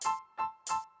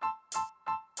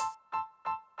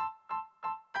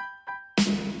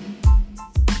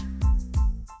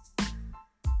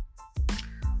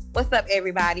What's up,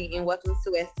 everybody, and welcome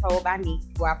to As Told by Neek,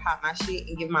 where I pop my shit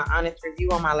and give my honest review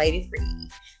on my latest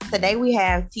read. Today we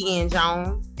have T.N.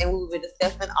 Jones, and we will be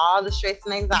discussing all the stress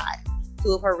and anxiety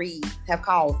two of her reads have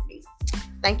caused me.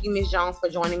 Thank you, Ms. Jones, for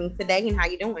joining me today, and how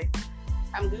you doing?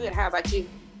 I'm good. How about you?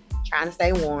 Trying to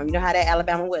stay warm. You know how that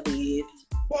Alabama weather is.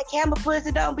 That camel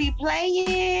pussy don't be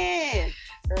playing.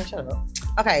 Girl, shut up.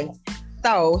 Okay,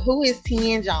 so who is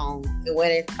T.N. Jones, and what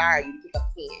inspired you to pick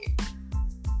up pen?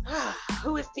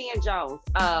 Who is T.N. Jones?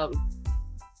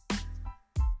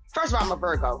 First of all, I'm a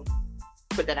Virgo.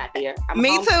 Put that out there.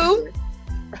 Me too.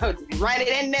 Write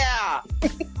it in there.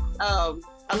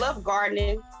 I love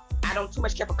gardening. I don't too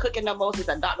much care for cooking no more since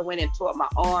a doctor went and tore up my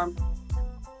arm.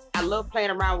 I love playing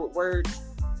around with words,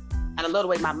 and I love the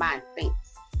way my mind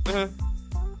thinks. Mm-hmm.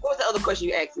 What was the other question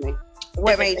you asked me?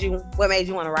 What made you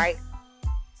want to write?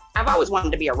 I've always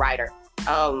wanted to be a writer.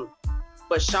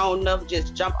 But sure enough,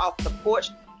 just jump off the porch.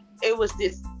 It was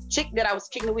this chick that I was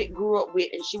kicking with, grew up with,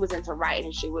 and she was into writing,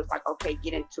 and she was like, okay,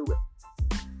 get into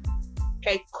it.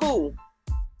 Okay, cool.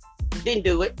 Didn't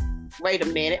do it. Wait a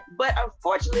minute. But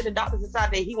unfortunately, the doctor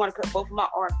decided that he wanted to cut both of my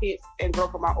armpits and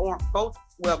broke my arm.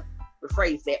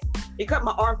 Rephrase that. He cut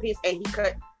my armpits and he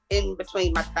cut in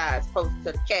between my thighs, close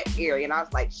to the cat area. And I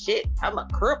was like, shit, I'm a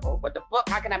cripple. What the fuck?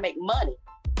 How can I make money?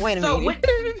 Wait a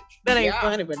minute. That ain't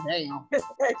funny, but damn.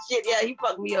 Shit, yeah, he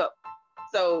fucked me up.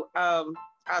 So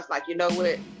I was like, you know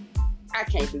what? I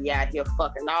can't be out here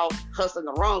fucking all hustling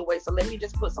the wrong way. So let me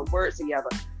just put some words together.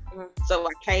 Mm-hmm. So I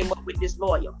came up with this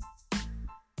lawyer.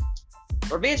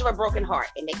 Revenge of a Broken Heart,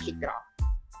 and they kicked it off.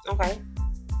 Okay.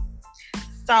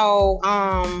 So,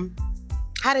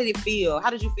 how did it feel? How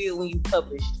did you feel when you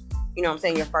published, you know what I'm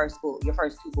saying, your first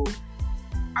two books?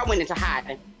 I went into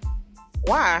hiding.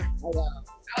 Why? I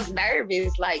was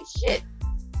nervous, like, shit,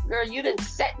 girl, you done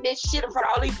set this shit in front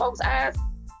of all these folks' eyes.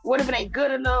 What if it ain't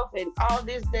good enough and all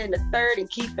this, then the third, and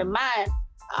keep in mind,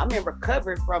 I'm in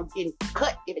recovery from getting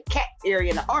cut in the cat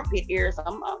area and the armpit area. So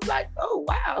I'm like, oh,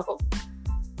 wow.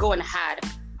 Going to hide.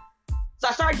 So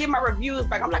I started getting my reviews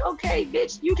back. I'm like, okay,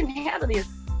 bitch, you can handle this.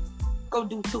 Go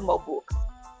do 2 more books.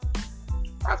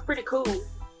 That's pretty cool.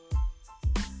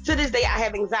 To this day, I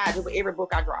have anxiety with every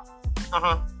book I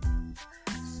drop.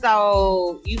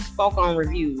 So you spoke on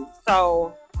reviews.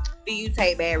 So do you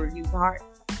take bad reviews to heart?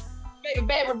 Maybe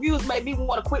bad reviews make me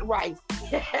want to quit writing.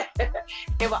 If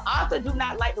an author do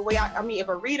not like the way if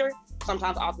a reader,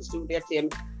 sometimes authors do, they'll tell me,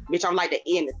 bitch, I'm like the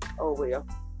ending. Oh, well.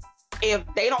 If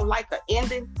they don't like the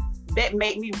ending, that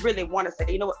make me really want to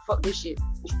say, you know what, fuck this shit.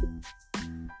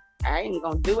 I ain't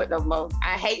gonna do it no more.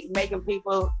 I hate making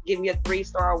people give me a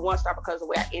 3-star or 1-star because of the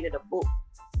way I ended a book.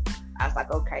 I was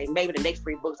like, okay, maybe the next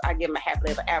 3 books, I give them a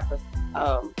happily ever after.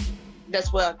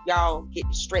 That's where y'all get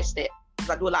stressed at.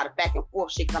 Because I do a lot of back and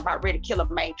forth shit because I'm about ready to kill a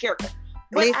main character.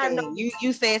 But listen, I know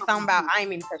you said something about, I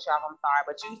ain't mean to cut you off, I'm sorry,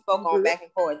 but you spoke on back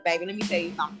and forth, baby. Let me tell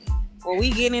you something. When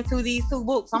we get into these 2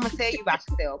 books, I'm gonna tell you about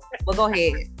yourself. But go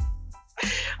ahead.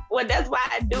 Well, that's why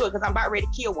I do it, because I'm about ready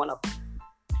to kill one of them.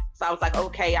 So I was like,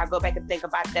 okay, I'll go back and think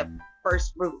about that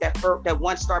first route, that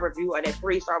 1-star review or that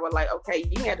 3-star. Was like, okay,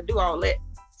 you had to do all that.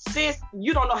 Sis,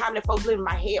 you don't know how many folks live in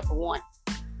my head, for 1.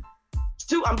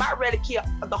 2, I'm about ready to kill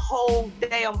the whole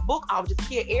damn book. I'll just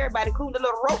kill everybody, including the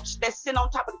little roach that's sitting on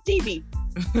top of the TV.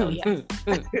 So yeah,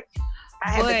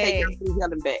 I had to take y'all through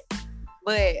hell and back.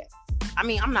 But I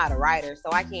mean, I'm not a writer,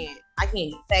 so I can't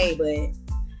say, but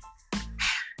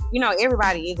you know,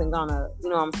 everybody isn't gonna, you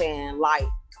know what I'm saying, like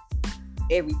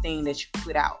everything that you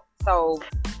put out. So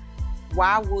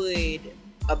why would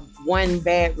one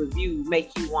bad review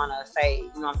make you wanna say,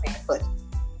 you know what I'm saying, fuck it?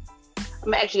 I'm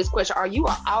gonna ask you this question. Are you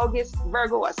an August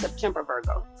Virgo or September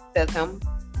Virgo? September.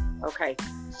 Okay.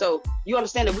 So you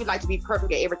understand that we like to be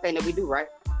perfect at everything that we do, right?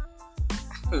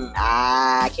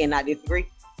 I cannot disagree.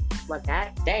 Well,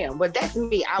 god damn. But that's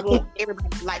me. I want everybody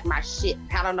to like my shit.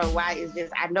 I don't know why it's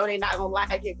just, I know they're not gonna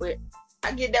like it, but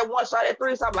I get that 1-star, that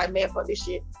 3, so I'm like, man, fuck this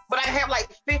shit. But I have like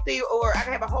 50, or I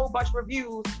have a whole bunch of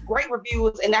reviews, great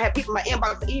reviews, and I have people in my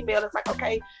inbox and email. It's like,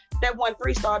 okay, that 1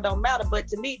 3-star don't matter, but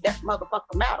to me, that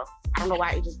motherfucker matter. I don't know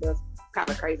why it just does kind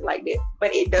of crazy like that,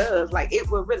 but it does. Like, it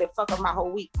will really fuck up my whole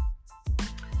week.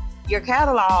 Your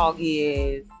catalog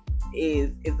is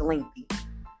lengthy,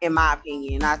 in my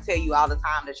opinion. I tell you all the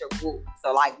time that your books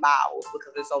are like Bibles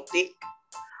because they're so thick.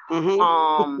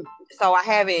 Mm-hmm. So I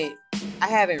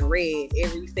haven't read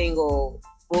every single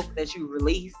book that you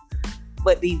released,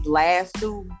 but these last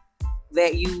 2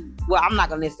 that I'm not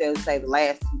gonna necessarily say the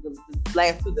last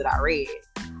 2 that I read.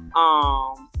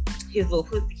 His Little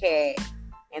Pussycat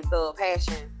and Thug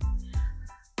Passion.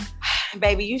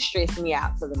 Baby, you stress me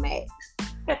out to the max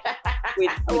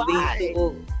with these 2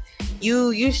 books.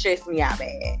 You stress me out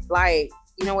bad. Like,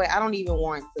 you know what? I don't even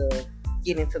want to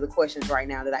get into the questions right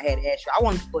now that I had to ask you. I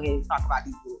want to go ahead and talk about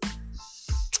these books.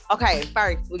 Okay,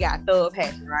 first we got Thug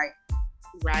Passion, right?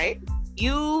 Right.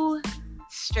 You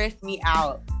stressed me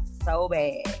out so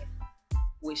bad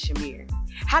with Shamir.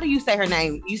 How do you say her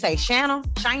name? You say Shanna?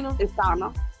 Shayna? It's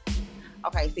Shana.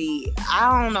 Okay, see,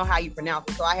 I don't know how you pronounce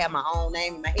it, so I have my own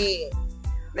name in my head.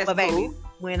 That's but baby, cool.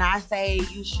 when I say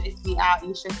you stress me out,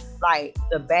 you stress like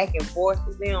the back and forth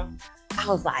with them. I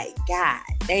was like, God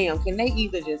damn, can they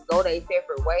either just go their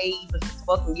separate ways or just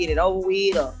fucking get it over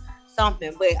with or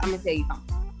something? But I'm gonna tell you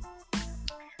something.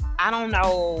 I don't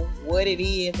know what it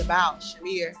is about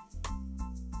Shamir,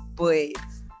 but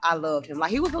I loved him.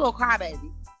 Like, he was a little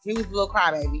crybaby.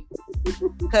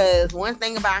 Because one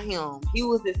thing about him, he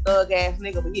was this thug ass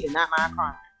nigga, but he did not mind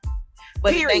crying.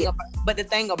 But the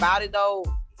thing about it though,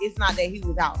 it's not that he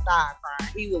was outside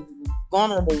crying. He was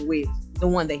vulnerable with the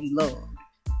one that he loved.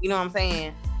 You know what I'm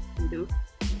saying? Mm-hmm.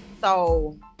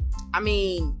 So, I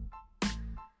mean,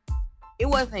 it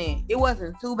wasn't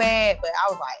too bad, but I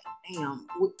was like, damn,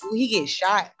 will he get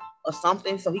shot or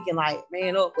something so he can like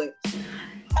man up? But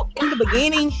in the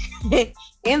beginning,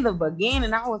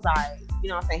 I was like, you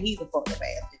know what I'm saying, he's a fucked up ass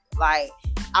nigga. Like,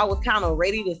 I was kind of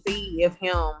ready to see if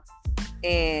him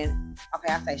and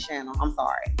I say Shanna, I'm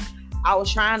sorry. I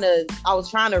was trying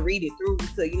to read it through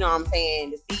to, you know what I'm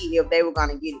saying, to see if they were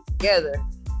gonna get it together.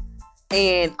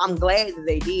 And I'm glad that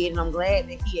they did, and I'm glad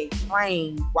that he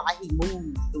explained why he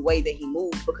moved the way that he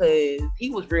moved, because he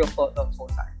was real fucked up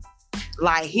towards her.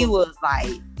 Like, he was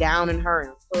like downing her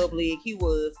in public. He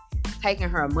was taking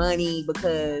her money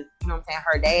because, you know what I'm saying,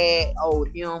 her dad owed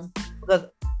him. Because,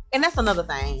 and that's another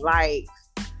thing, like,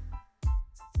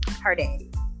 her daddy,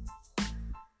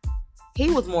 he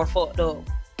was more fucked up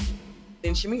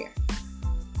than Shamir.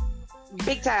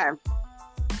 Big time.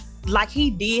 Like, he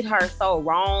did her so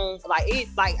wrong. Like,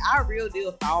 I real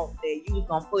deal thought that you was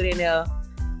gonna put in there,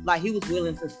 like, he was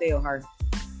willing to sell her.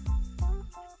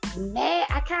 Nah,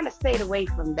 I kind of stayed away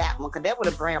from that one, because that would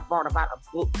have brought about a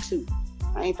book too.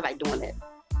 I ain't feel like doing that.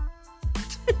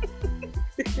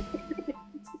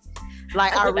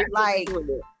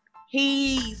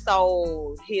 He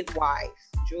sold his wife's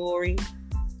jewelry.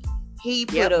 He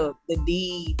put up the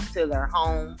deed to their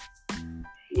home.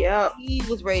 Yeah. He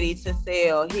was ready to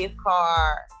sell his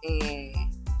car and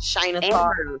Shayna's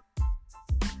car.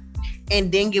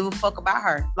 And didn't give a fuck about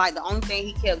her. Like, the only thing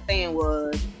he kept saying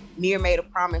was Mir made a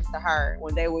promise to her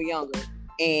when they were younger,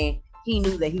 and he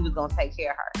knew that he was gonna take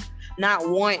care of her. Not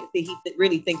once did he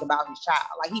really think about his child.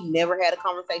 Like, he never had a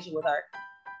conversation with her.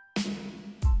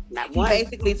 Not once. He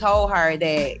basically told her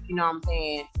that, you know what I'm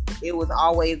saying, it was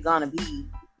always gonna be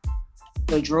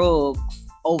the drugs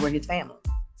over his family.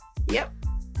 Yep.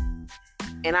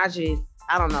 And I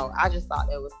don't know. I just thought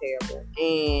that was terrible.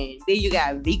 And then you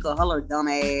got Vika, her little dumb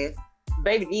ass.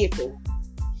 Baby did too.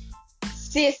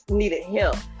 Sis needed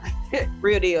help.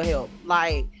 Real deal help.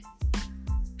 Like,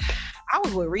 I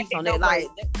was with Reese on that. Like,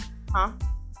 huh?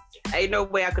 Ain't no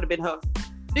way I could have been her.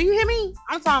 Do you hear me?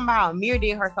 I'm talking about Mir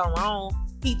did her so wrong.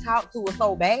 He talked to her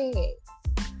so bad.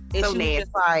 And so she was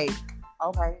just like,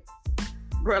 okay.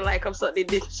 Girl, like, I'm something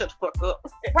that didn't shut the fuck up.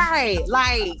 Right.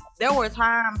 Like, there were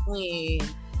times when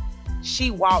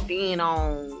she walked in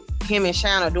on him and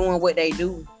Shanna doing what they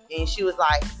do, and she was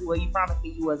like, well, you promised me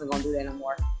you wasn't going to do that no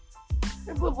more.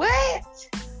 But what?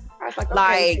 I was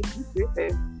like,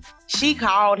 okay. She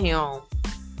called him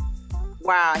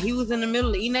while he was in the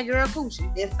middle of eating that girl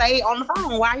coochie and stayed on the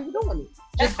phone while he was doing it.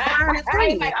 Just crying and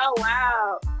screaming. Like, oh,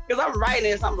 wow. Because I'm writing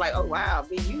this, I'm like, oh, wow,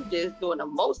 man, you just doing the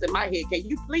most in my head. Can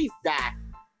you please die?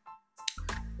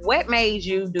 What made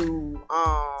you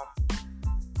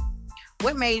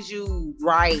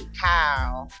write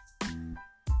Kyle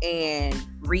and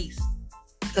Reese?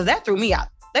 Because that threw me out.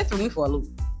 That threw me for a loop.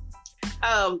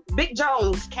 Big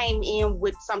Jones came in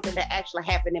with something that actually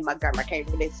happened in Montgomery. I can't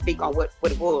really speak on what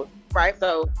it was. Right?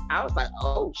 So I was like,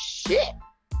 oh shit.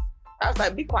 I was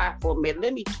like, be quiet for a minute.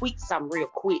 Let me tweak something real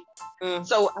quick.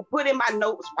 So I put in my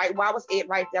notes right while I was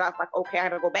right there. I was like, okay, I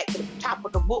gotta go back to the top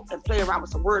of the book and play around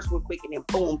with some words real quick, and then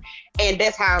boom. And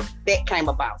that's how that came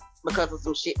about, because of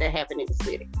some shit that happened in the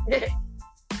city.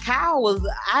 Kyle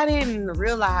I didn't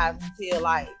realize until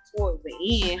like towards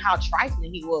the end how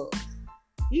trifling he was.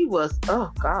 He was,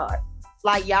 oh God.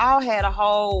 Like, y'all had a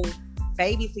whole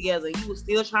baby together. You was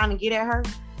still trying to get at her?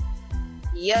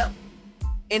 Yep.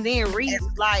 And then Reese,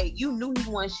 like, you knew he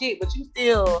wasn't shit, but you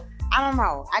still, I don't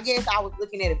know. I guess I was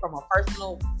looking at it from a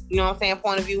personal, you know what I'm saying,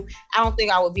 point of view. I don't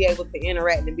think I would be able to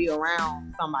interact and be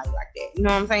around somebody like that. You know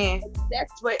what I'm saying?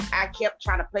 That's what I kept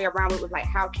trying to play around with, was like,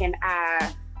 how can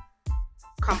I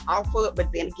come off of it.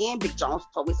 But then again, Big Jones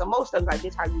told me some more stuff like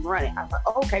this, how you run it. I was like,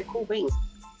 oh, okay, cool beans.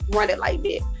 Run it like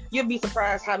that. You'll be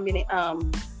surprised how many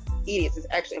idiots is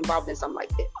actually involved in something like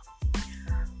that.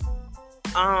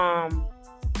 I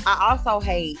also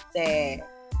hate that.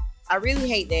 I really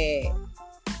hate that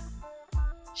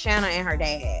Shanna and her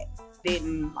dad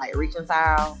didn't like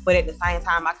reconcile, but at the same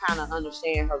time, I kind of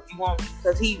understand her view on it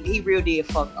because he real did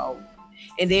fuck over,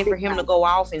 and then for him to go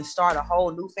off and start a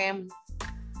whole new family.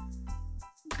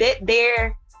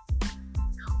 That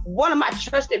one of my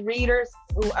trusted readers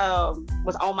who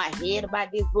was on my head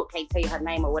about this book, can't tell you her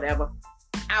name or whatever.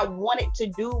 I wanted to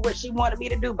do what she wanted me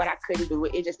to do, but I couldn't do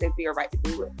it. It just didn't feel right to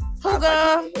do it.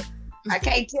 I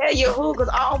can't tell you who because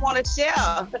I don't want to share.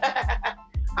 I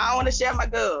don't want to share my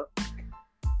girl.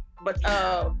 But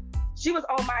she was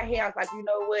on my head. I was like, you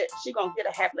know what? She gonna get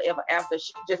a happily ever after.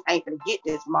 She just ain't gonna get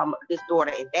this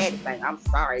daughter and daddy thing. I'm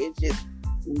sorry. It's just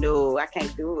no, I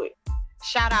can't do it.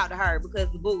 Shout out to her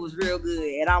because the book was real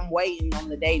good, and I'm waiting on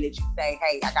the day that you say,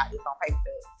 "Hey, I got this on paper."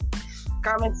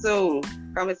 Coming soon.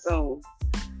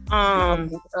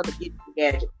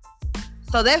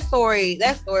 So that story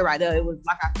right there, it was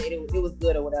like I said, it was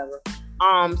good or whatever.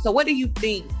 So what do you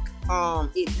think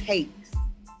it takes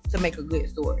to make a good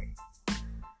story?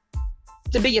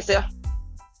 To be yourself.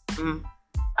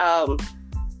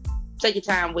 Take your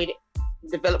time with it.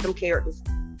 Develop them characters.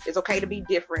 It's okay to be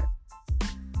different.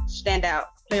 Stand out.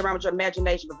 Play around with your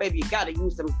imagination, but baby, you gotta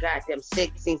use them goddamn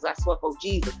sex scenes. I swear for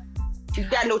Jesus. You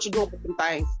gotta know what you're doing with them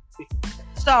things.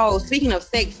 So speaking of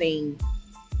sex scenes,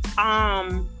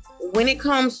 when it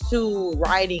comes to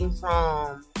writing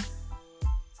from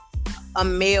a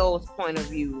male's point of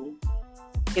view,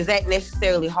 is that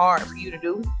necessarily hard for you to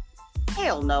do?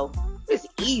 Hell no. It's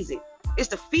easy. It's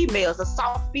the females, the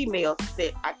soft females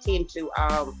that I tend to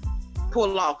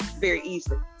pull off very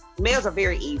easily. Males are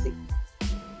very easy.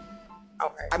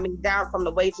 Okay. I mean, down from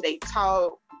the way to they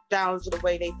talk, down to the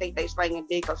way they think they slanging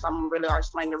dick, or some really are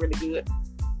slanging really good.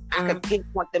 I can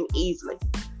pinpoint them easily.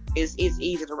 It's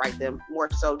easy to write them more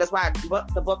so. That's why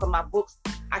the bulk of my books,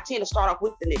 I tend to start off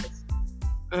with the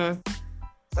niggas.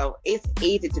 So it's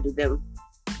easy to do them.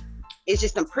 It's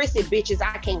just them prissy bitches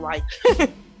I can't write.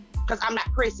 Because I'm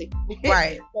not prissy.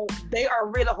 Right. So they are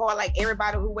really hard, like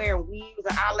everybody who wearing weaves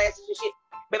and eyelashes and shit.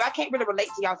 But I can't really relate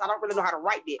to y'all, so I don't really know how to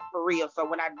write that for real. So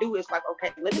when I do, it's like,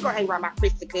 okay, let me go hang around my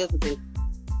prissy cousins and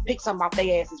pick something off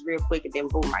their asses real quick, and then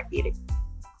boom, I get it.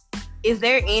 Is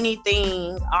there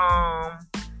anything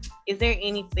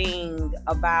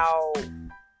about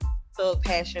Thug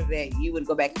Passion that you would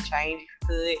go back and change if you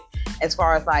could, as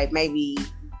far as like maybe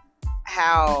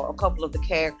how a couple of the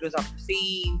characters are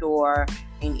perceived or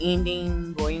an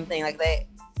ending or anything like that?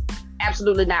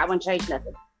 Absolutely not. I wouldn't change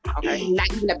nothing. Okay.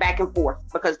 Not even the back and forth,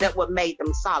 because that's what made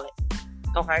them solid.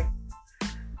 Okay.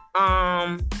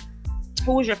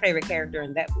 Who was your favorite character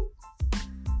in that book?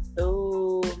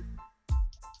 Ooh.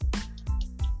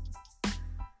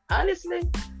 Honestly,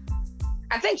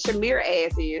 I think Shamir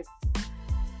Ass is.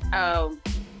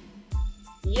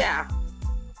 Yeah.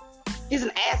 He's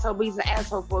an asshole, but he's an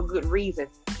asshole for a good reason.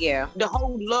 Yeah. The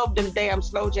whole love them damn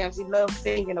slow jams. He loves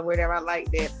singing or whatever. I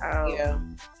like that. Yeah.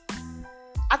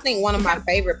 I think one of my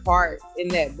favorite parts in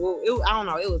that book, I don't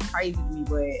know, it was crazy to me,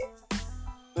 but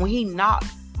when he knocked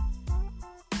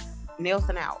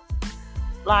Nelson out,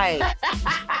 like,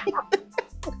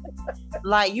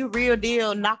 like you real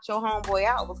deal knocked your homeboy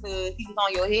out because he was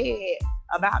on your head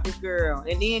about this girl,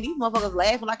 and then these motherfuckers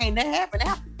laughing like ain't that happened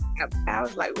after. I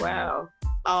was like, wow.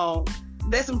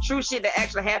 There's some true shit that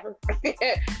actually happened.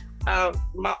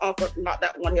 My uncle knocked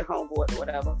out one of his homeboys or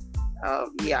whatever.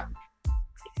 Yeah.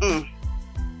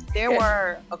 There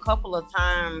were a couple of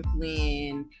times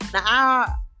when now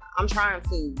I'm trying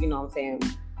to, you know what I'm saying,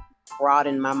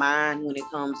 broaden my mind when it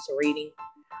comes to reading.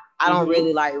 I don't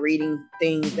really like reading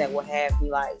things that will have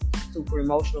me like super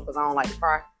emotional because I don't like to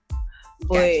cry.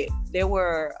 But there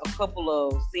were a couple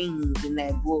of scenes in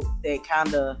that book that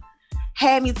kind of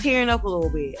had me tearing up a little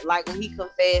bit. Like when he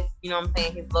confessed, you know what I'm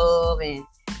saying, his love, and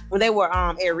when they were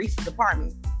at Reese's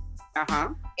apartment.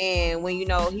 And when, you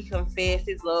know, he confessed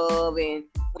his love, and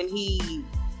when he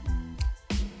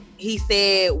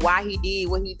said why he did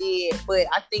what he did. But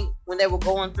I think when they were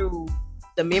going through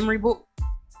the memory book,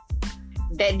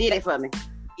 that did it for me.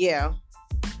 Yeah,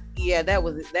 that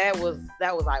was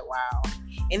like, wow.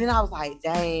 And then I was like,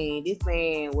 dang, this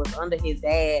man was under his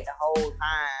dad the whole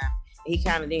time. And he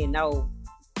kind of didn't know.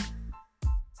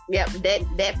 Yeah,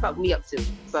 that fucked me up too.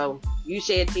 So you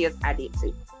shed tears, I did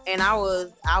too. And I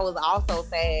was also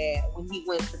sad when he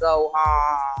went to go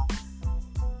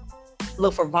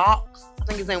look for Vox. I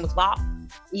think his name was Vox.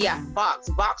 Yeah, Vox.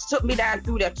 Vox took me down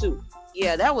through there too.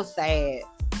 Yeah, that was sad.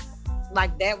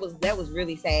 Like that was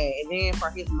really sad. And then for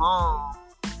his mom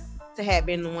to have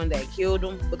been the one that killed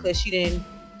him because she didn't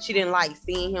like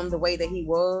seeing him the way that he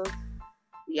was.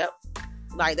 Yep.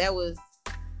 Like that was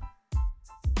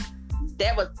a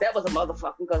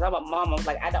motherfucker, because I'm a mom. I was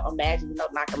like, I don't imagine,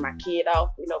 knocking my kid off,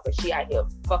 because she out here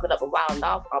fucking up and wilding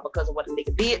off all because of what a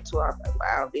nigga did to her. I was like,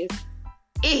 wow, it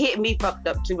hit me fucked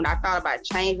up too. When I thought about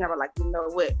changing, I was like, you know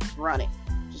what? Run it.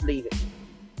 Just leave it.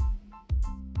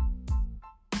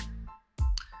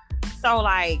 so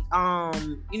like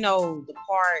the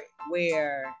part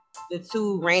where the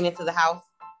two ran into the house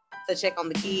to check on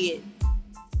the kid,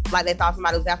 like they thought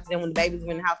somebody was after them when the babies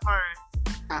were in the house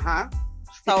crying.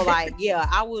 So like, yeah,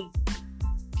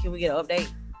 can we get an update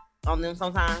on them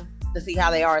sometime to see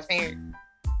how they are as parents?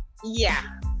 Yeah,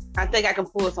 I think I can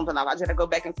pull something off. I just gotta go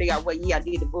back and figure out what year I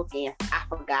did the book in. I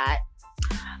forgot.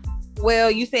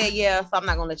 Well, you said yeah, so I'm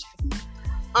not gonna let you forget.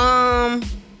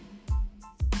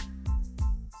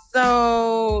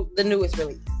 So the newest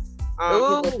release,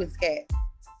 His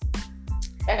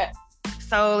Cat.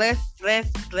 So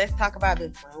let's talk about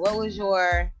this one. What was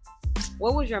your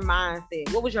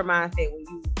mindset? What was your mindset when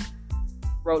you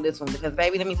wrote this one? Because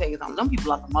baby, let me tell you something. Them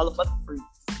people are some motherfucking freaks.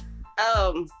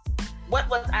 What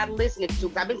was I listening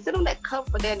to? I've been sitting on that cover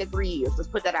for damn 3 years. Let's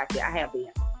put that out there. I have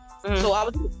been. Mm-hmm. So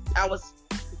I was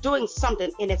doing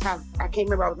something in this house. I can't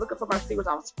remember. I was looking for my secrets.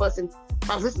 I was fussing.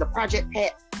 I was listening to Project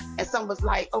Pat, and someone was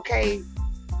like, "Okay,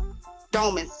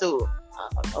 Dome and Sue."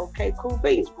 Okay, cool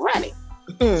beans, run it.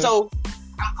 Mm-hmm. So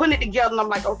I'm putting it together, and I'm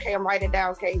like, okay, I'm writing it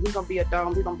down. Okay, he's gonna be a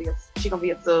Dome. She gonna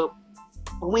be a Sub.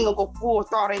 But we ain't gonna go full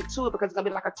thought into it because it's gonna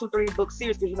be like a 2-3 book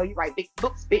series. Because you write big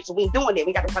books, bitch. So we ain't doing it.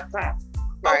 We got to cut time.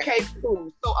 Right. Okay,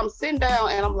 cool. So I'm sitting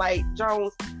down and I'm like,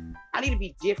 Jones, I need to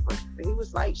be different. And he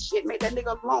was like, shit, make that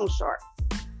nigga a loan shark.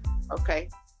 Okay.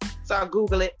 So I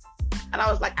Google it. And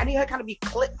I was like, I need her kind of be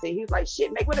klutzy. He was like,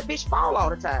 shit, make where the bitch fall all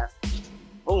the time.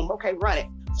 Boom. Okay, run it.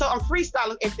 So I'm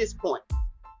freestyling at this point.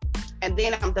 And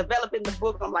then I'm developing the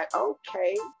book. I'm like,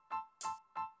 okay.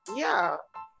 Yeah.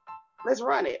 Let's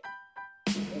run it.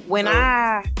 When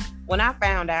I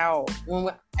found out,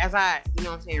 as I,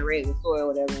 read the story or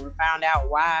whatever, and found out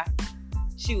why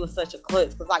she was such a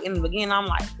klutz, because like in the beginning, I'm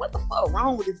like, what the fuck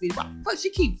wrong with this bitch? Why the fuck she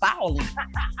keep falling?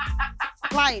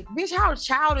 Like, bitch, how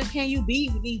childish can you be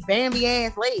with these Bambi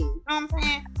ass legs? You know what I'm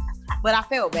saying? But I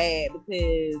felt bad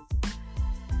because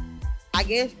I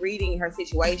guess reading her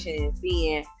situation and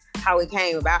seeing how it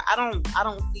came about, I don't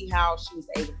see how she was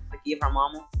able to forgive her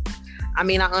mama. I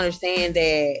mean, I understand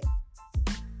that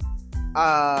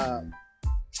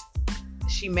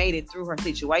she made it through her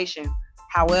situation.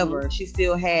 However, she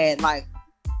still had like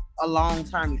a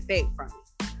long-term effect from it.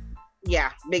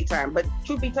 Yeah, big time. But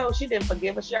truth be told, she didn't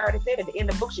forgive her. She already said at the end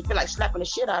of the book, she feel like slapping the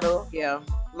shit out of her. Yeah.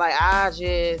 Like I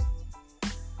just,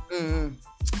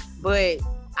 but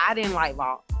I didn't like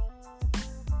Vought.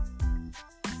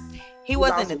 He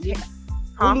wasn't a.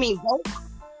 Huh? You mean Vote?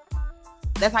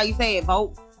 That's how you say it,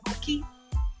 Vote. Keith.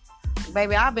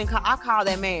 Baby, I call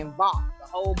that man Vought the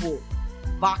whole book.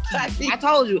 Vought. I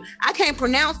told you I can't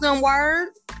pronounce them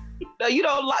words. No, you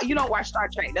don't watch Star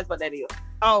Trek. That's what that is.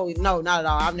 Oh no, not at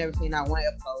all. I've never seen that one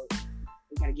episode.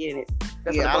 You gotta get it.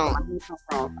 That's where my names come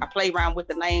from. I play around with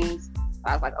the names.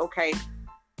 I was like, okay.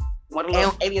 One of the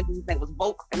little aliens, his name was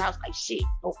Volk, and I was like, shit.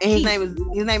 And his name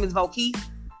is Volkeith.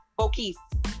 Volkeith.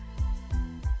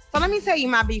 So let me tell you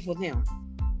my beef with him.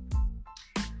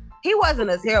 He wasn't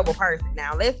a terrible person.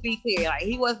 Now let's be clear. Like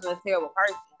he wasn't a terrible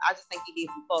person. I just think he did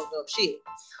some fucked up shit.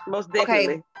 Most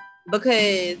definitely. Okay,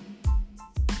 because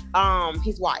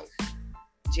his wife,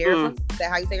 Jerica, is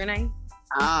that how you say her name?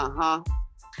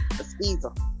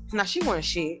 Caesar. Now she wasn't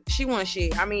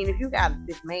shit. I mean, if you got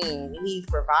this man, he's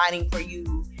providing for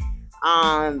you,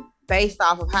 based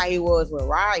off of how he was with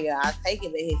Raya, I take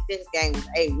it that his sex game was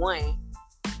A1.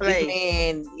 Right.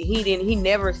 And he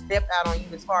never stepped out on you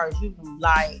as far as you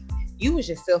like. You was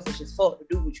just selfish as fuck to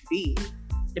do what you did,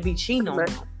 to be cheating on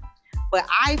him. But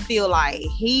I feel like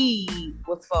he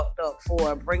was fucked up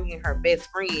for bringing her best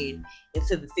friend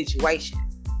into the situation.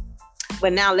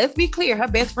 But now let's be clear, her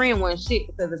best friend wasn't shit,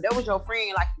 because if that was your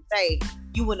friend, like you say,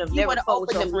 you wouldn't have never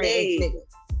told your friend.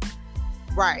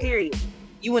 Right. Period.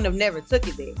 You wouldn't have never took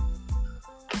it there.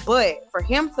 But for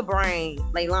him to bring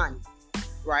Leilani,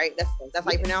 right? That's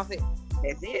how you pronounce it?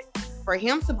 That's it. For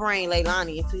him to bring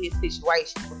Leilani into his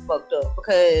situation was fucked up,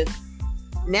 because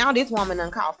now this woman done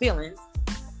caught feelings,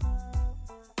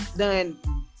 done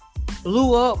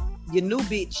blew up your new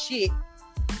bitch shit,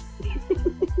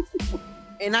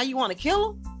 and now you want to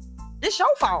kill him? This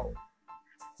your fault.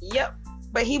 Yep.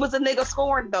 But he was a nigga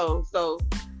scorned though, so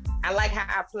I like how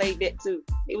I played that too.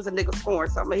 He was a nigga scorn,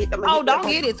 so I'm gonna hit them. Oh, don't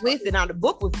get it twisted. Now the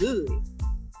book was good.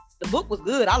 The book was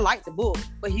good. I liked the book,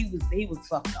 but he was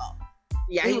fucked up.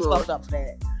 Yeah, he was fucked up for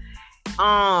that.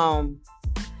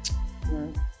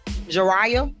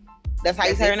 Jariah, that's how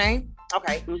you say her name.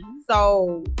 Okay,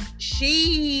 so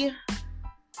she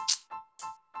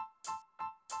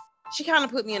kind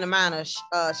of put me in the mind of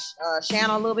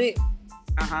Shanna a little bit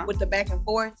with the back and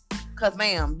forth. Cause,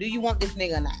 ma'am, do you want this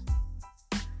nigga or not?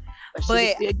 But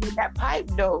she did that pipe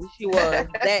though. She was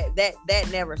that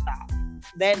never stopped.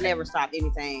 That never stopped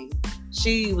anything.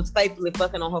 She was faithfully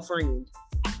fucking on her friend.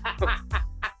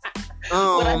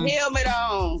 With a helmet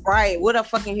on. Right, with a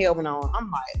fucking helmet on. I'm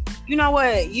like, you know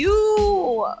what?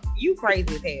 You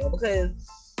crazy as hell, because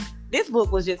this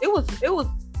book was just it was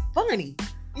funny.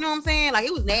 You know what I'm saying? Like,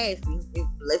 it was nasty.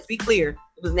 Let's be clear.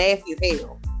 It was nasty as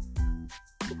hell.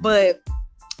 But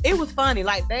it was funny.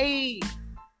 Like,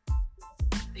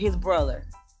 his brother,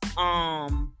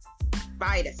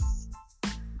 Vitus.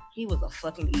 He was a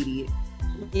fucking idiot.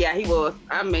 Yeah, he was.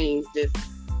 I mean, just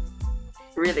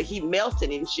really, he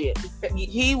melted and shit.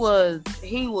 He was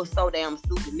so damn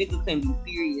stupid. Nigga couldn't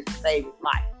be serious to save his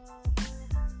life.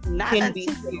 Couldn't be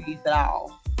serious at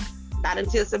all. Not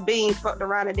until Sabine fucked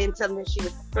around and didn't tell him that she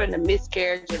was putting a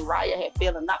miscarriage and Raya had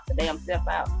failed and knocked the damn self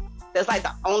out. That's like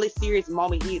the only serious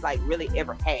moment he like really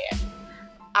ever had.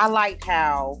 I liked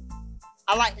how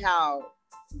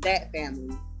that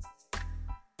family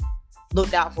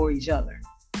looked out for each other.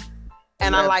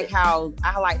 And I liked how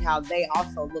they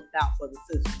also looked out for the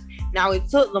sisters. Now, it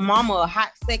took the mama a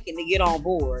hot second to get on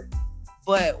board,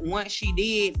 but once she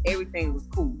did, everything was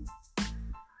cool.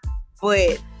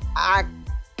 But I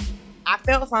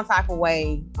felt some type of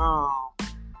way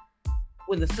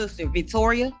with the sister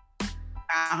Victoria.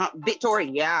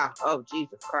 Victoria, yeah. Oh,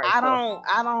 Jesus Christ. I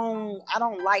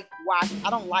don't like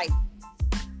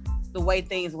the way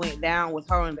things went down with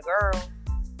her and the girl.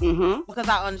 Because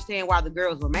I understand why the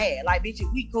girls were mad. Like, bitch, if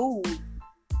we cool,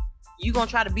 you gonna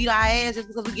try to beat our ass just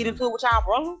because we get into it with y'all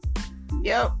brother?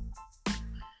 Yep.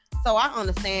 So I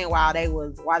understand why they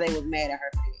was mad at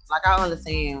her. Like, I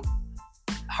understand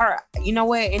her. You know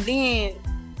what? And then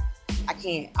I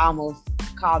can't almost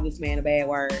call this man a bad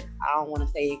word. I don't want to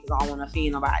say it because I don't want to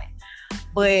offend nobody.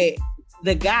 But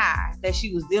the guy that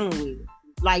she was dealing with,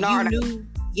 like, you knew,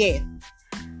 yes.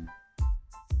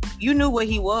 You knew what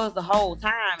he was the whole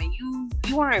time, and you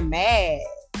weren't mad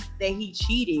that he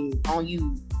cheated on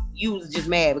you. You was just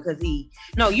mad because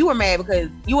you were mad because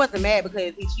you wasn't mad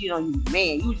because he cheated on you,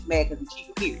 man. You was just mad because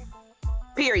he cheated,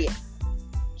 period.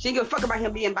 She didn't give a fuck about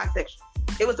him being bisexual.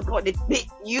 It was the point that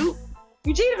you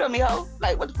cheated on me, ho.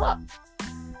 Like, what the fuck?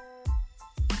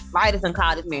 Vitus and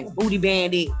called this man a booty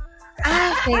bandit.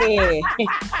 I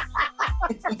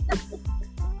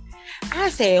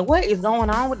said, what is going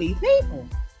on with these people?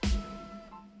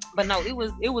 But no, it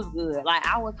was good. Like,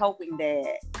 I was hoping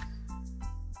that,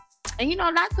 and you know,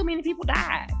 not too many people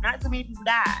died. Not just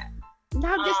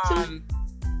two.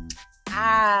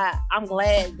 I'm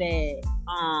glad that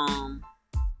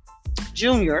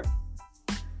Junior.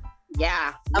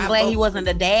 Yeah. I'm glad he wasn't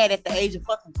the dad at the age of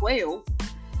fucking 12.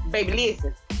 Baby,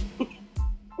 listen.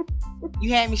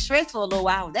 You had me stressed for a little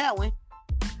while with that one.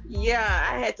 Yeah,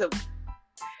 I had to.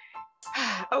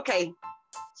 Okay,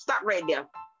 stop right there.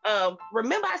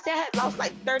 Remember I said I had lost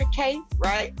like 30K,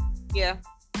 right? Yeah.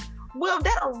 Well,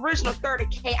 that original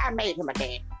 30K, I made him a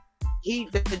dad.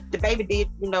 The baby did,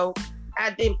 you know,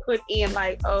 I didn't put in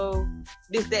like, oh,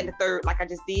 this, that, and the third, like I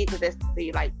just did, because that's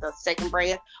the second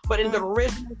brand. But in the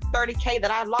original 30K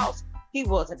that I lost, he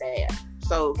was a dad.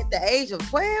 So at the age of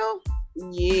 12?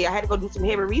 Yeah, I had to go do some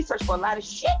heavy research for a lot of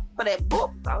shit for that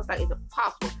book. So I was like, is it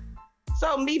possible?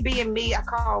 So me being me, I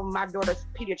called my daughter's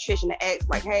pediatrician to ask,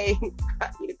 like, hey, I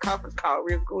need a conference call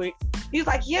real quick. He's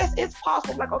like, yes, it's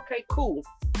possible. I'm like, okay, cool.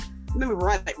 Let me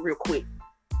run that real quick.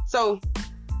 So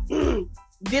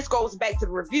this goes back to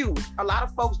the reviews. A lot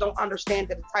of folks don't understand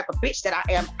that the type of bitch that I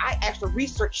am. I actually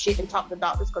research shit and talk to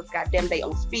doctors because goddamn they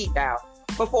on speed dial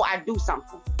before I do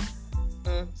something.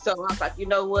 So I was like, you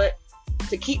know what?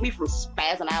 To keep me from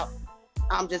spazzing out,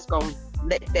 I'm just gonna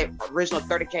let that original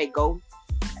 30K go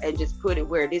and just put it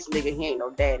where this nigga, he ain't no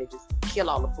dad, and just kill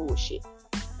all the bullshit.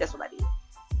 That's what I did.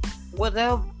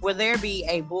 Will there be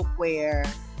a book where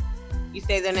you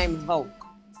say their name is Volk?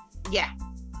 Yeah.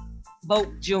 Volk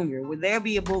Jr. Will there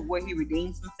be a book where he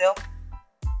redeems himself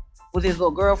with his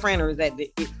little girlfriend, or is that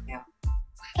it now?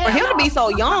 For him to be so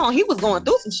young, he was going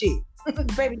through some shit.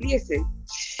 Baby, listen.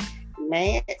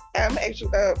 Man, I'm actually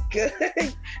good.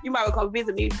 You might well come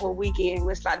visit me for a weekend.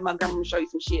 We'll slide to Montgomery and show you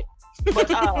some shit. But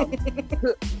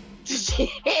shit,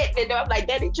 and I'm like,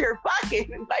 Daddy, you're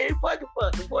fucking. Like, you're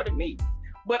fucking more than me.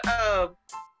 But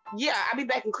yeah, I'll be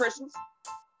back in Christmas.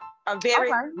 A very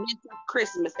mental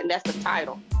Christmas, and that's the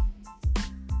title.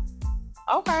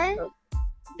 Okay. So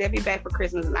they'll be back for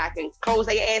Christmas, and I can close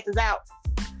their asses out.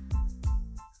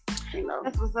 You know.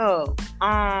 That's what's up.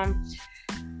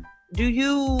 Do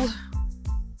you?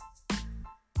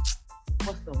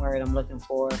 What's the word I'm looking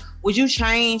for? Would you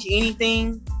change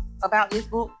anything about this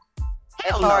book?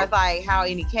 As far as like how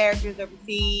any characters are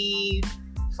perceived,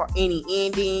 for any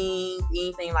endings,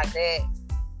 anything like that?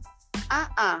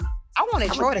 I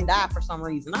wanted Troy to die for some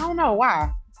reason. I don't know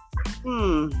why.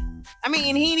 I mean,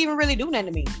 and he didn't even really do nothing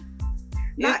to me.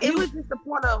 No, it was just the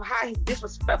point of how he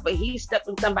disrespectful. He stepped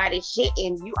in somebody's shit,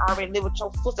 and you already live with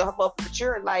your sister above the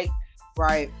mature, like.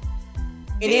 Right.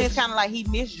 And then it's kind of like he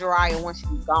missed Jiraiya once she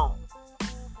was gone.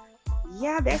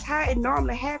 Yeah, that's how it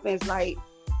normally happens. Like,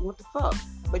 what the fuck?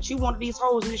 But you wanted these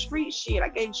hoes in the street shit. I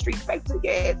gave the streets back to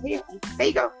your ass. Here, there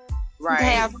you go.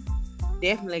 Right.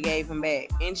 Definitely gave him back.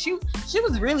 And she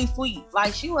was really sweet.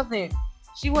 Like, she wasn't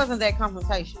that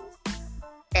confrontational.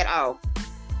 At all.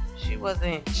 She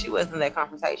wasn't that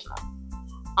confrontational.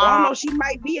 Well, I don't know, she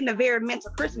might be in the very mental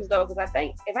Christmas though, because I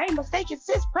think, if I ain't mistaken,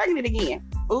 sis pregnant again.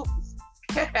 Oops.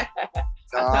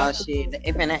 Oh shit.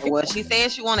 Well, she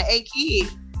said she wanted 8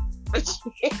 kids.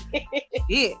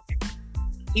 Yeah.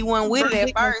 He wasn't with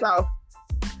it at first.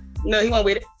 No, he wasn't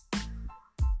with it.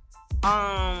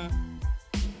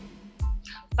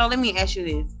 So let me ask you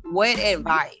this. What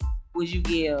advice would you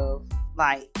give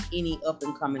like any up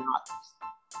and coming authors?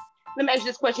 Let me ask you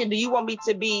this question. Do you want me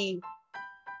to be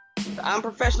the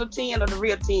unprofessional 10 or the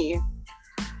real 10?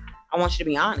 I want you to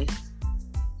be honest.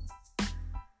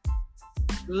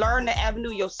 Learn the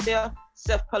avenue yourself.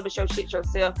 Self-publish your shit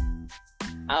yourself.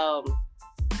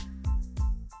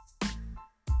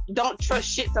 Don't trust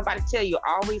shit somebody tell you.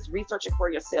 Always research it for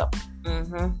yourself.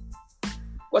 Mm-hmm.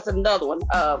 What's another one?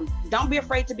 Don't be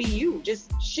afraid to be you.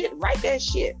 Just write that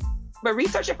shit. But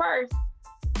research it first.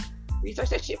 Research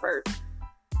that shit first.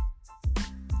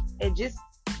 And just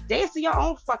dance to your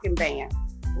own fucking band.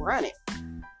 Run it.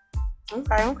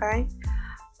 Okay.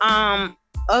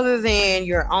 Other than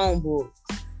your own books,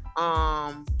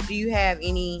 do you have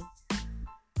any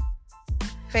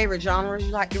favorite genres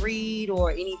you like to read, or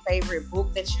any favorite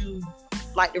book that you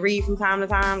like to read from time to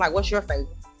time? Like, what's your favorite?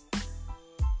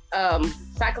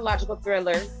 Psychological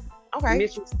thriller. Okay.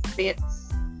 Mystery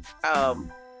suspense.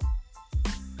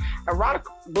 Erotic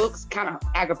books kind of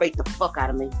aggravate the fuck out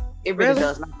of me. It really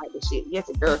does. Not like this shit. Yes,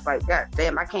 it does. Like, god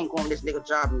damn, I can't go on this nigga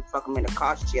job and fuck him in the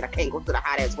car shit. I can't go to the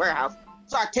hot ass warehouse,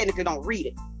 so I technically don't read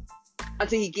it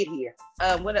until he get here.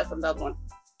 What else? Another one.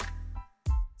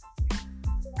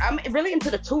 I'm really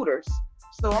into the tutors,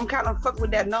 so I'm kind of fucking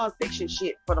with that nonfiction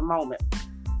shit for the moment.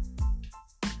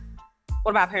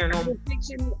 What about paranormal?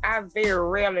 Fiction, I very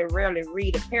rarely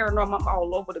read. Paranormal, I'm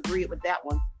all over the grid with that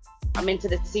one. I'm into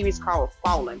the series called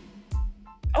Fallen.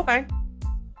 Okay.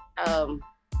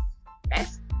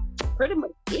 That's pretty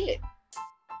much it.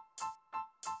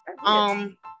 How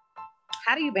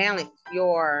do you balance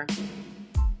your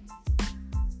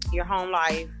home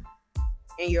life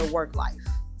and your work life?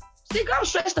 See, go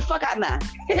stress the fuck out now.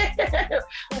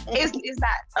 It's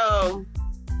not.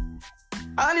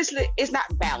 Honestly, it's not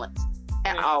balanced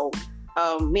at all.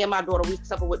 Me and my daughter, we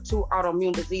suffer with 2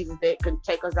 autoimmune diseases that can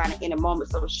take us down at any moment.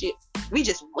 So shit, we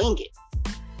just wing it.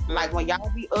 Like when y'all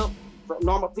be up,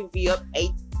 normal people be up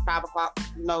 8, 5 o'clock,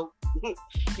 you know,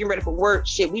 getting ready for work.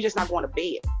 Shit, we just not going to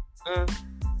bed.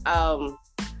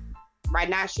 Right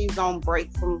now she's on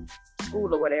break from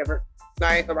school or whatever.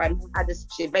 Right, but right now I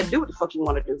just shit, baby, do what the fuck you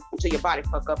want to do until your body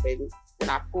fuck up, and then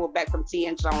I pull back from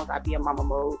 10 songs. I be in mama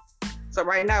mode. So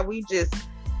right now we just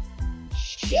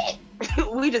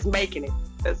we just making it.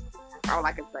 That's all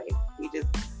I can say. We do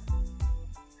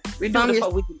the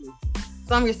fuck we can do.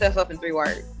 Sum yourself up in 3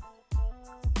 words.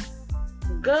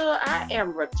 Girl, I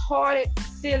am retarded,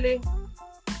 silly,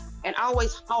 and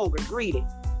always hungry, greedy.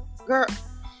 Girl.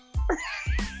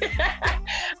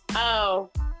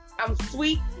 I'm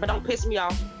sweet, but don't piss me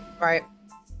off. Right.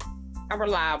 I'm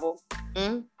reliable.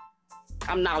 I'm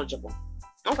knowledgeable.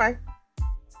 Okay.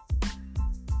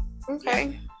 I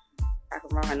can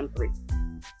run them 3.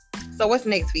 So what's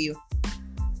next for you?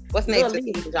 What's next for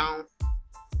you, Jones?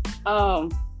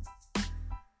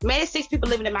 Man, it's 6 people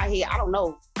living in my head. I don't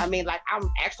know. I mean, like, I'm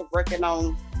actually working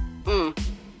on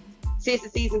since the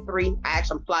season 3.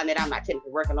 I'm plotting it. I'm not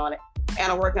technically working on it.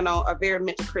 And I'm working on A Very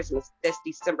Mental Christmas. That's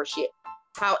December shit.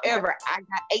 However, I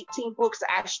got 18 books that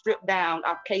I stripped down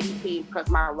off KDP because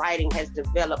my writing has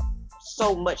developed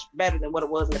so much better than what it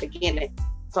was in the beginning.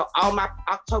 So all my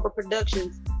October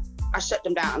productions, I shut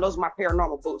them down. Those are my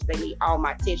paranormal books. They need all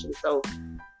my attention. So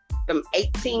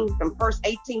them first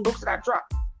 18 books that I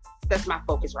dropped. That's my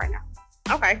focus right now.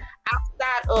 Okay.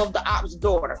 Outside of The Op's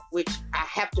Daughter, which I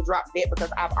have to drop that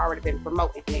because I've already been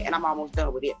promoting it and I'm almost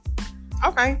done with it.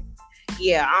 Okay.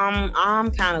 Yeah,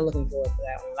 I'm kind of looking forward to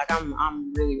that one. Like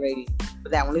I'm really ready for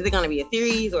that one. Is it going to be a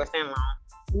series or a standalone?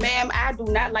 Ma'am, I do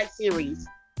not like series.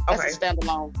 That's a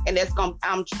standalone, and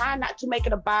I'm trying not to make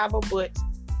it a Bible, but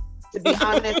to be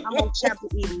honest, I'm on chapter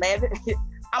 11.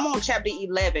 I'm on chapter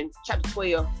 11, chapter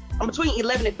 12. I'm between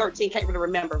 11 and 13. Can't really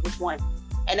remember which one.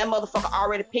 And that motherfucker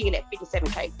already pinging at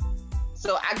 57K.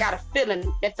 So I got a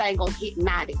feeling that thing gonna hit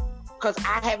 90 because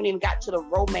I haven't even got to the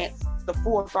romance, the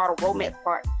full throttle romance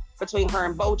part between her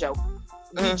and Bojo.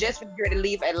 We just ready to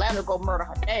leave Atlanta to go murder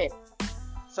her dad.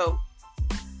 So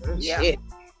yeah. Shit.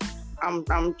 I'm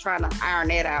trying to iron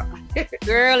that out.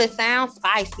 Girl, it sounds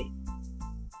spicy.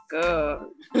 Good.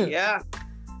 Yeah.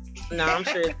 No,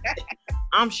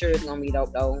 I'm sure it's gonna be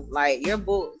dope though. Like your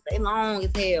books, they long as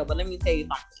hell, but let me tell you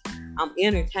something. I'm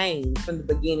entertained from the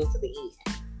beginning to the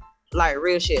end. Like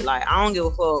real shit. Like I don't give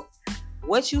a fuck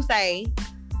what you say.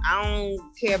 I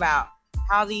don't care about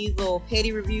how these little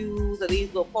petty reviews or these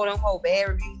little quote unquote bad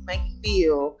reviews make you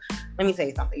feel. Let me tell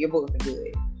you something. Your books are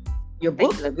good. Your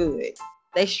books are good.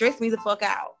 They stress me the fuck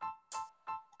out.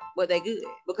 But they good.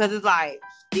 Because it's like,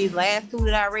 these last two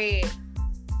that I read,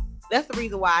 that's the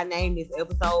reason why I named this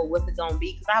episode What's It Gonna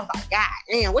Be? Because I was like, God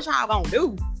damn, what y'all gonna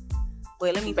do?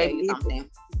 But let me tell you something.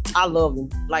 I love them.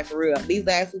 Like, for real. These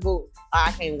last two books,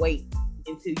 I can't wait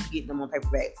until you get them on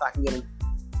paperback so I can get them.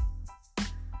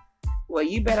 Well,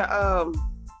 you better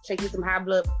take you some high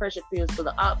blood pressure pills for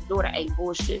The Op's Daughter ain't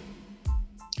bullshit.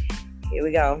 Here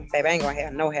we go. Baby, I ain't gonna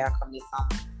have no hair come this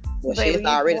summer. Well, shit's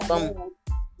already something.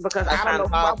 Because I don't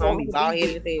know who's gonna be bald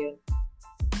headed as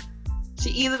hell. She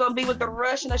either gonna be with the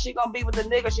Russian or she gonna be with the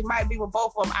nigga. She might be with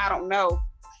both of them. I don't know.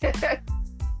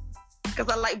 Because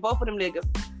I like both of them niggas.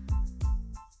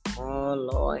 Oh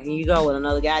Lord, here you go with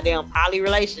another goddamn poly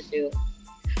relationship.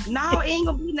 No, it ain't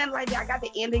gonna be nothing like that. I got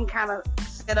the ending kind of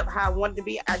set up how I wanted to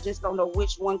be. I just don't know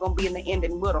which one gonna be in the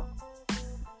ending middle.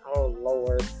 Oh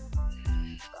Lord.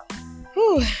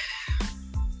 Whew.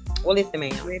 Well, listen,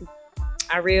 man.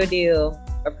 I real deal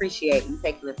appreciate you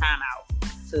taking the time out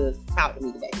to talk to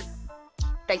me today.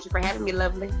 Thank you for having me,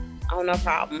 lovely. Oh, no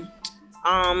problem.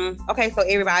 Okay, so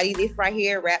everybody, this right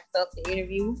here wraps up the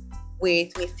interview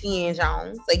with Miss Tien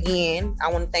Jones. Again,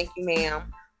 I want to thank you,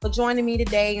 ma'am, for joining me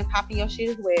today and popping your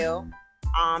shit as well.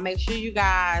 Make sure you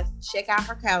guys check out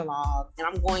her catalog, and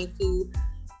I'm going to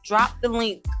drop the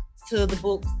link to the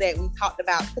books that we talked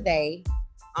about today.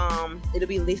 It'll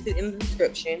be listed in the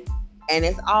description. And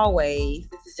as always,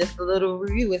 this is just a little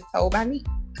review. It's told by me.